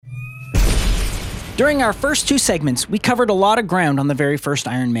During our first two segments, we covered a lot of ground on the very first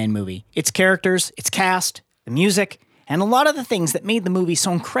Iron Man movie. Its characters, its cast, the music, and a lot of the things that made the movie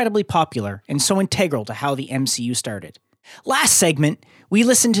so incredibly popular and so integral to how the MCU started. Last segment, we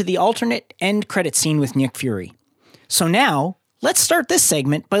listened to the alternate end credit scene with Nick Fury. So now, let's start this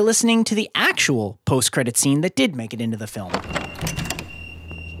segment by listening to the actual post-credit scene that did make it into the film.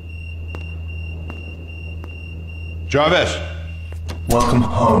 Jarvis! Welcome,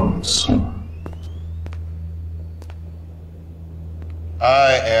 Holmes.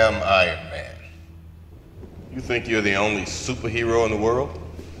 I am Iron Man. You think you're the only superhero in the world?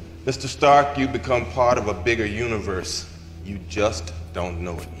 Mr. Stark, you've become part of a bigger universe. You just don't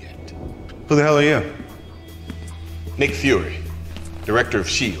know it yet. Who the hell are you? Nick Fury, director of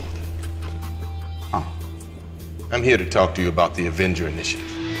S.H.I.E.L.D. Oh. I'm here to talk to you about the Avenger Initiative.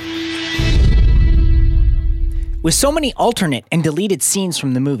 With so many alternate and deleted scenes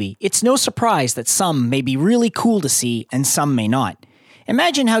from the movie, it's no surprise that some may be really cool to see and some may not.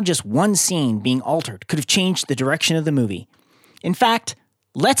 Imagine how just one scene being altered could have changed the direction of the movie. In fact,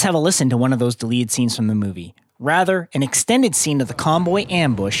 let's have a listen to one of those deleted scenes from the movie. Rather, an extended scene of the convoy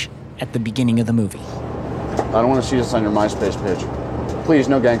ambush at the beginning of the movie. I don't want to see this on your MySpace page. Please,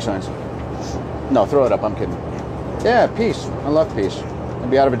 no gang signs. No, throw it up, I'm kidding. Yeah, peace. I love peace.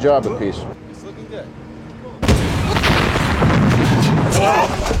 I'd be out of a job with peace. It's looking good.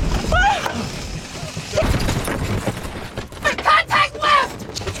 Contact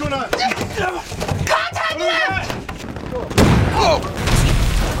left! What's going on? Contact left! Oh!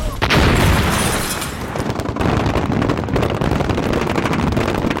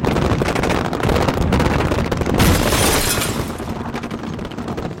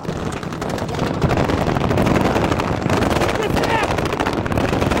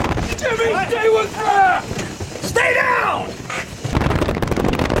 Jimmy, stay with her! Stay down!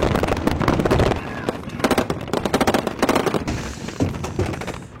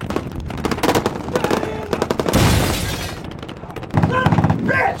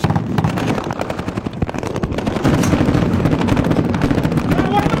 Bitch!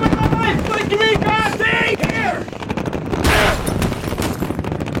 What do you mean, guys? Stay here!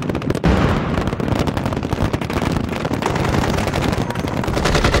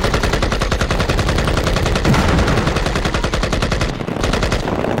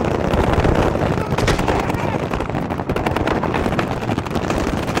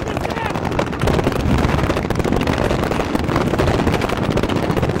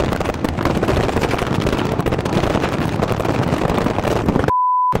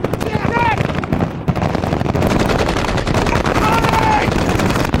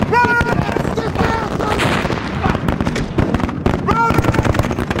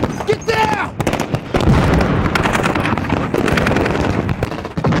 Get down!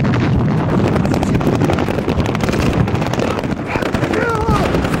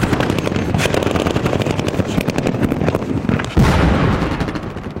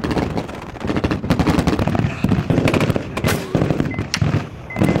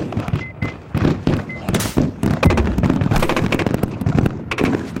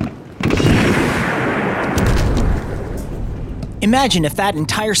 Imagine if that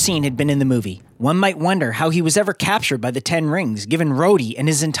entire scene had been in the movie. One might wonder how he was ever captured by the Ten Rings, given Rhodey and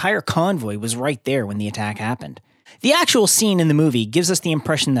his entire convoy was right there when the attack happened. The actual scene in the movie gives us the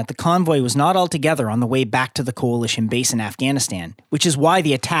impression that the convoy was not all together on the way back to the Coalition base in Afghanistan, which is why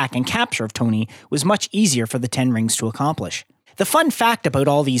the attack and capture of Tony was much easier for the Ten Rings to accomplish. The fun fact about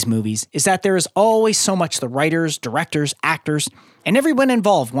all these movies is that there is always so much the writers, directors, actors, and everyone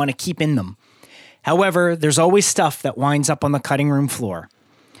involved want to keep in them. However, there's always stuff that winds up on the cutting room floor.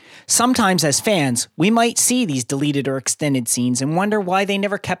 Sometimes as fans, we might see these deleted or extended scenes and wonder why they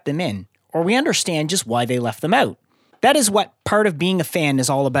never kept them in, or we understand just why they left them out. That is what part of being a fan is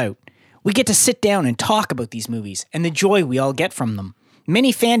all about. We get to sit down and talk about these movies and the joy we all get from them.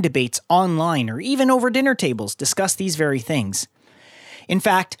 Many fan debates online or even over dinner tables discuss these very things. In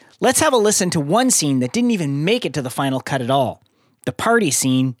fact, let's have a listen to one scene that didn't even make it to the final cut at all. The party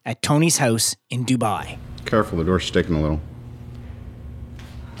scene at Tony's house in Dubai. Careful, the door's sticking a little.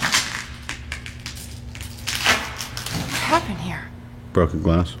 What happened here? Broken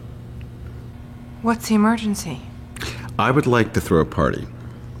glass. What's the emergency? I would like to throw a party.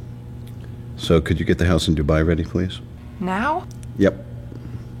 So could you get the house in Dubai ready, please? Now? Yep.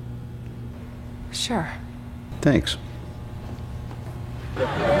 Sure. Thanks.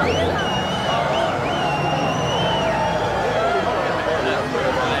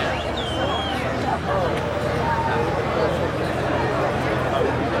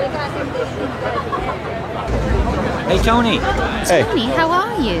 Hey, Tony. Hey. Tony, how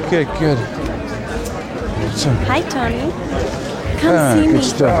are you? Good, good. Hi, Tony. Come see me. Good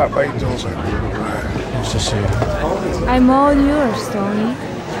stuff. How you doing, sir? Nice to see you. I'm all yours, Tony.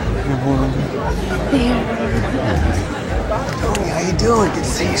 There. Tony, how you doing? Good to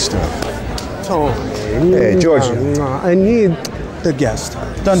see you. Stuff. Tony. Hey, Georgia. I need the guest.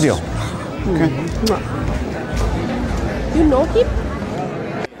 Done deal. Okay. You know him?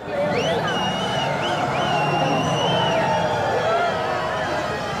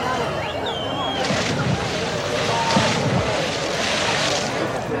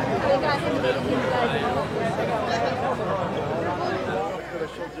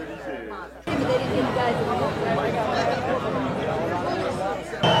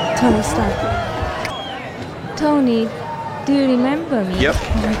 Tony, stop. Tony, do you remember me? Yep.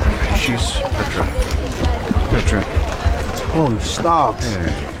 She's Petra. Oh, stop.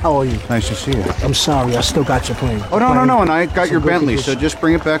 Hey. How are you? Nice to see you. I'm sorry, I still got your plane. Oh, no. And I got Some your good Bentley, condition. so just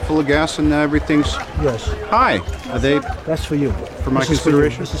bring it back full of gas and everything's... Yes. Hi. Are they That's for you. for my This is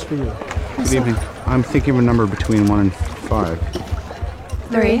consideration? This is for you. Good evening. I'm thinking of a number between 1 and 5.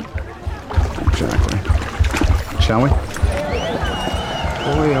 3. Exactly. Shall we?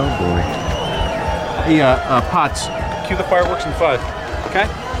 Boy, oh boy. Hey, Potts, cue the fireworks in 5, okay?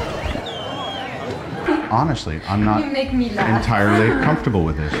 Honestly, I'm not make me laugh. entirely comfortable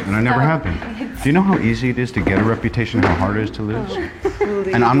with this, and I never have been. Do you know how easy it is to get a reputation, how hard it is to lose?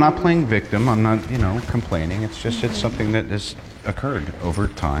 And I'm not playing victim, I'm not, complaining. It's something that has occurred over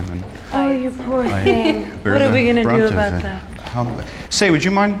time. And Oh, you poor thing. bear What are the we gonna brunt do of about it. that? Say, would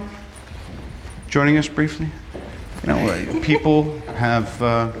you mind joining us briefly? People have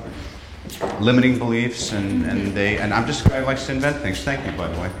limiting beliefs, and I like to invent things. Thank you, by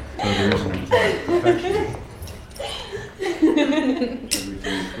the way. So there is an implied perfection. Everything,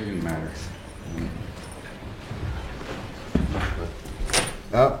 including matter.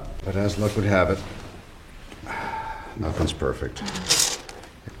 But as luck would have it, nothing's perfect.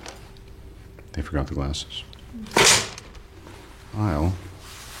 They forgot the glasses. I'll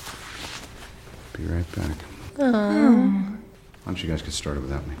be right back. Why don't you guys get started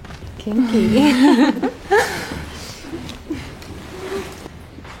without me? Kinky.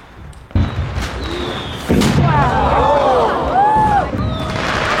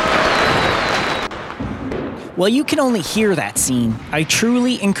 While you can only hear that scene, I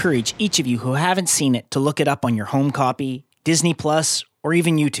truly encourage each of you who haven't seen it to look it up on your home copy, Disney Plus, or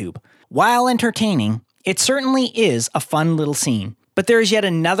even YouTube. While entertaining, it certainly is a fun little scene, but there is yet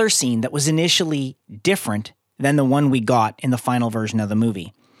another scene that was initially different than the one we got in the final version of the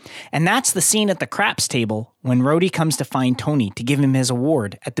movie. And that's the scene at the craps table when Rhodey comes to find Tony to give him his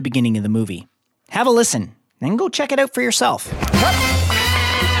award at the beginning of the movie. Have a listen, then go check it out for yourself.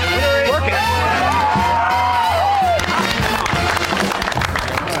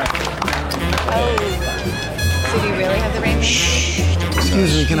 So do you really have the rainbow?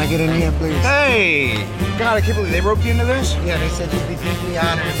 Excuse me, can I get in here, please? Hey! God, I can't believe they roped you into this? Yeah, they said you'd be deeply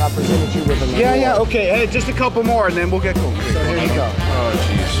honored if I presented you with an Yeah, award. okay. Hey, just a couple more, and then we'll get going. So here you go. Oh,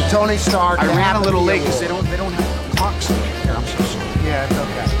 jeez. Tony Stark. I the ran a little Happy late because Award. they don't have clocks here. I'm so sorry. Yeah, it's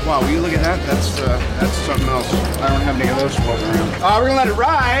okay. Wow, will you look at that? That's something else. I don't have any of those floating around. We're gonna let it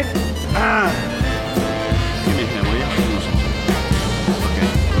ride. Give me a hand, will you? Okay,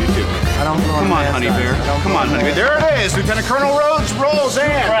 you too. I don't know. Come on, Honey Bear. Come on, Honey Bear. There it is. Lieutenant Colonel Rhodes rolls in.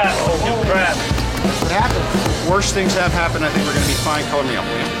 Crap. What happened? Worst things have happened. I think we're gonna be fine. Color me up,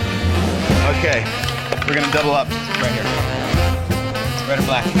 will you? Okay. We're gonna double up right here. Red or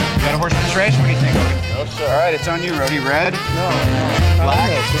black? You got a horse for this race? What do you think? No, sir. All right, it's on you, Rhodey. Red? No. Black?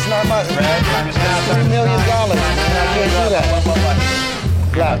 It's not my... Red. Time is now. $3 million. I can't do that.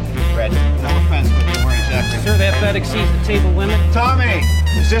 Black. Red. No offense, but they weren't exactly. Sir, that bet exceeds the table limit. Tommy,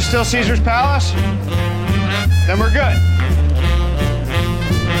 is this still Caesar's Palace? Then we're good.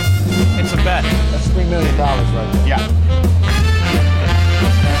 It's a bet. That's $3 million right there. Yeah.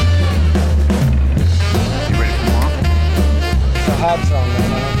 You ready for more? The hot zone, man.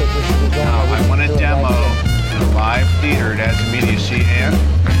 I don't think we should be going. No, I want a demo in a live theater. It adds immediacy and...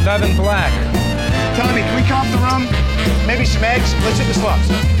 11 black. Tommy, can we comp the room? Maybe some eggs? Let's hit the slots.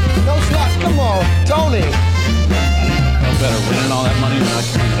 No slots. Come on, Tony. No better winning all that money than not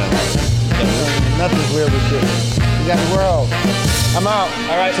carrying it out. Nothing's real with you. You got the world. I'm out.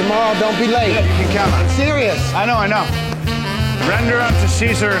 All right. Tomorrow, don't be late. Yeah, you can count on it. Serious. I know. Render unto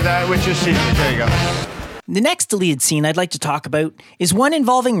Caesar that which is Caesar. There you go. The next deleted scene I'd like to talk about is one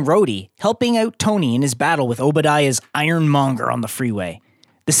involving Rhodey helping out Tony in his battle with Obadiah's Ironmonger on the freeway.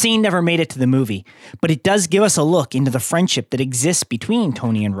 The scene never made it to the movie, but it does give us a look into the friendship that exists between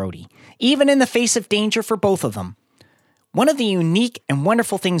Tony and Rhodey, even in the face of danger for both of them. One of the unique and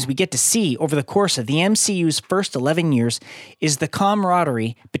wonderful things we get to see over the course of the MCU's first 11 years is the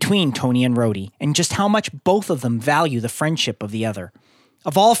camaraderie between Tony and Rhodey, and just how much both of them value the friendship of the other.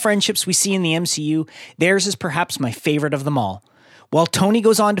 Of all friendships we see in the MCU, theirs is perhaps my favorite of them all. While Tony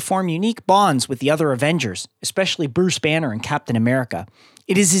goes on to form unique bonds with the other Avengers, especially Bruce Banner and Captain America,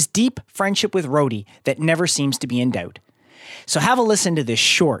 it is his deep friendship with Rhodey that never seems to be in doubt. So have a listen to this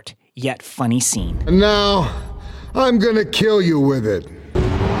short, yet funny scene. And now, I'm gonna kill you with it.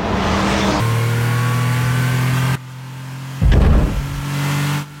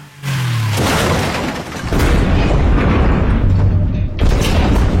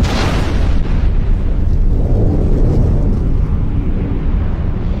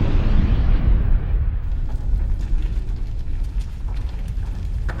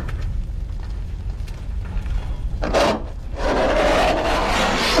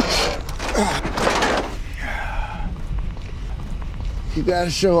 You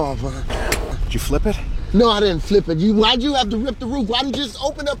gotta show off, huh? Did you flip it? No, I didn't flip it. Why'd you have to rip the roof? Why didn't you just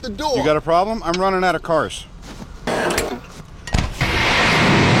open up the door? You got a problem? I'm running out of cars. You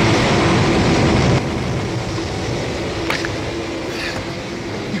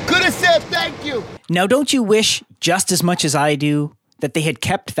could have said thank you. Now, don't you wish, just as much as I do, that they had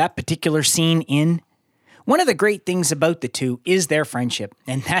kept that particular scene in? One of the great things about the two is their friendship,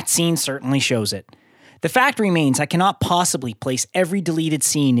 and that scene certainly shows it. The fact remains, I cannot possibly place every deleted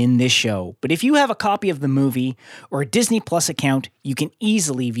scene in this show, but if you have a copy of the movie or a Disney Plus account, you can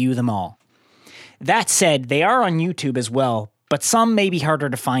easily view them all. That said, they are on YouTube as well, but some may be harder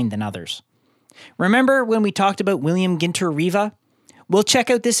to find than others. Remember when we talked about William Ginter Riva? We'll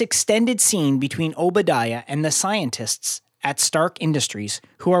check out this extended scene between Obadiah and the scientists at Stark Industries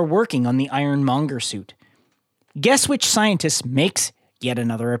who are working on the Ironmonger suit. Guess which scientist makes yet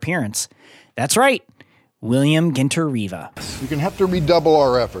another appearance? That's right, William Ginter Riva. You're gonna have to redouble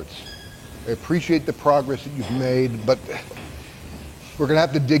our efforts. I appreciate the progress that you've made, but we're gonna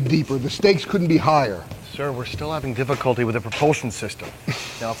have to dig deeper. The stakes couldn't be higher. Sir, we're still having difficulty with the propulsion system.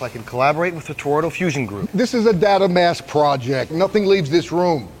 Now, if I can collaborate with the Toroidal Fusion Group. This is a data mass project. Nothing leaves this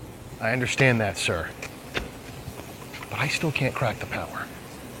room. I understand that, sir. But I still can't crack the power.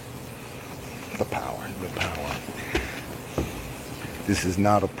 The power. This is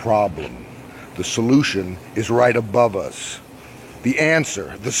not a problem. The solution is right above us. The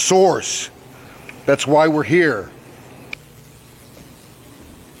answer, the source. That's why we're here.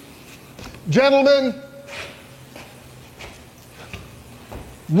 Gentlemen,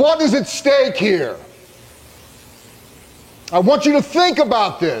 what is at stake here? I want you to think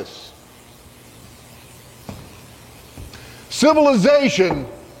about this. Civilization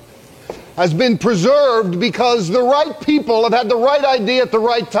has been preserved because the right people have had the right idea at the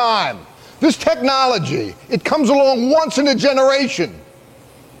right time. This technology, it comes along once in a generation.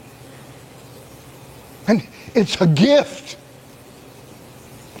 And it's a gift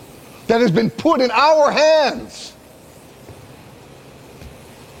that has been put in our hands.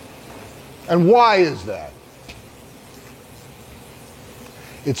 And why is that?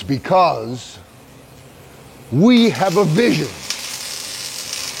 It's because we have a vision.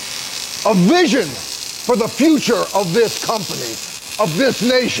 A vision for the future of this company, of this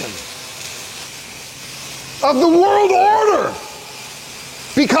nation, of the world order.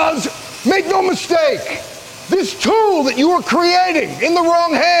 Because, make no mistake, this tool that you are creating in the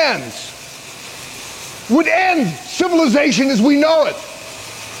wrong hands would end civilization as we know it.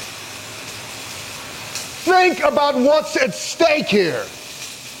 Think about what's at stake here.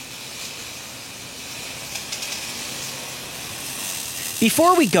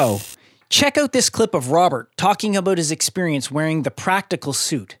 Before we go, check out this clip of Robert talking about his experience wearing the practical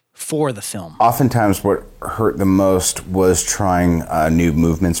suit for the film. Oftentimes what hurt the most was trying new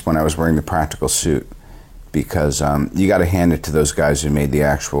movements when I was wearing the practical suit, because you got to hand it to those guys who made the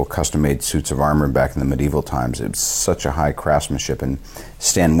actual custom-made suits of armor back in the medieval times. It was such a high craftsmanship, and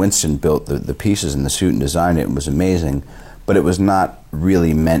Stan Winston built the pieces in the suit and designed it. It was amazing, but it was not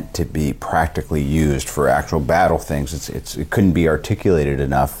really meant to be practically used for actual battle things. It couldn't be articulated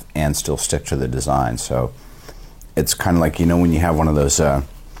enough and still stick to the design. So it's kind of like, you know, when you have one of those,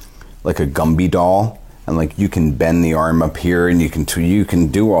 like a Gumby doll, and like you can bend the arm up here and you can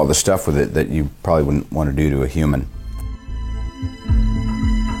do all the stuff with it that you probably wouldn't want to do to a human.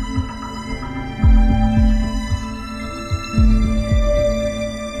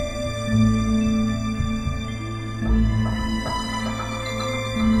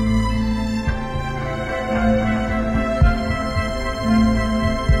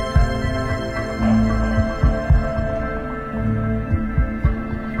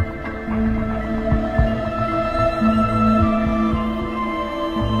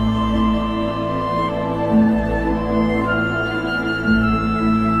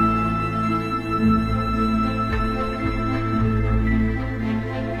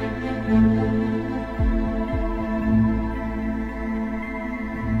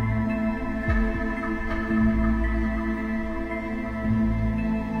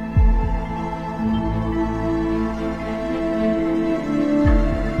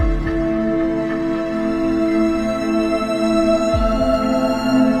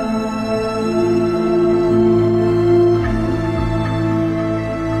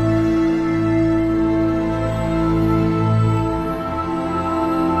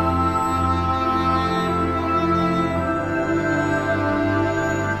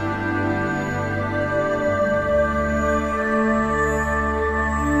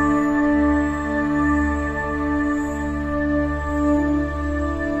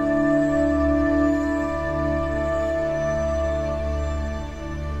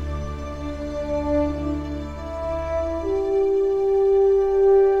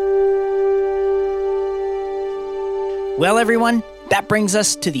 Well, everyone, that brings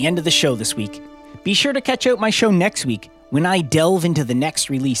us to the end of the show this week. Be sure to catch out my show next week when I delve into the next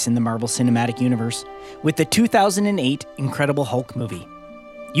release in the Marvel Cinematic Universe with the 2008 Incredible Hulk movie.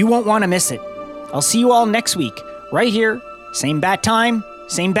 You won't want to miss it. I'll see you all next week, right here, same bat time,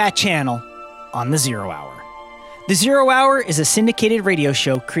 same bat channel, on The Zero Hour. The Zero Hour is a syndicated radio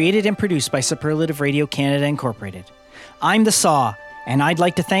show created and produced by Superlative Radio Canada Incorporated. I'm the Saw, and I'd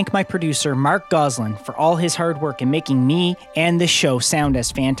like to thank my producer, Mark Goslin, for all his hard work in making me and this show sound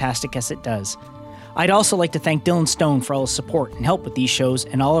as fantastic as it does. I'd also like to thank Dylan Stone for all his support and help with these shows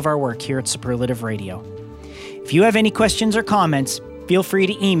and all of our work here at Superlative Radio. If you have any questions or comments, feel free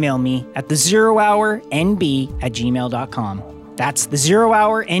to email me at thezerohournb@gmail.com. That's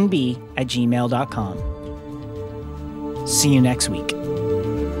thezerohournb@gmail.com. See you next week.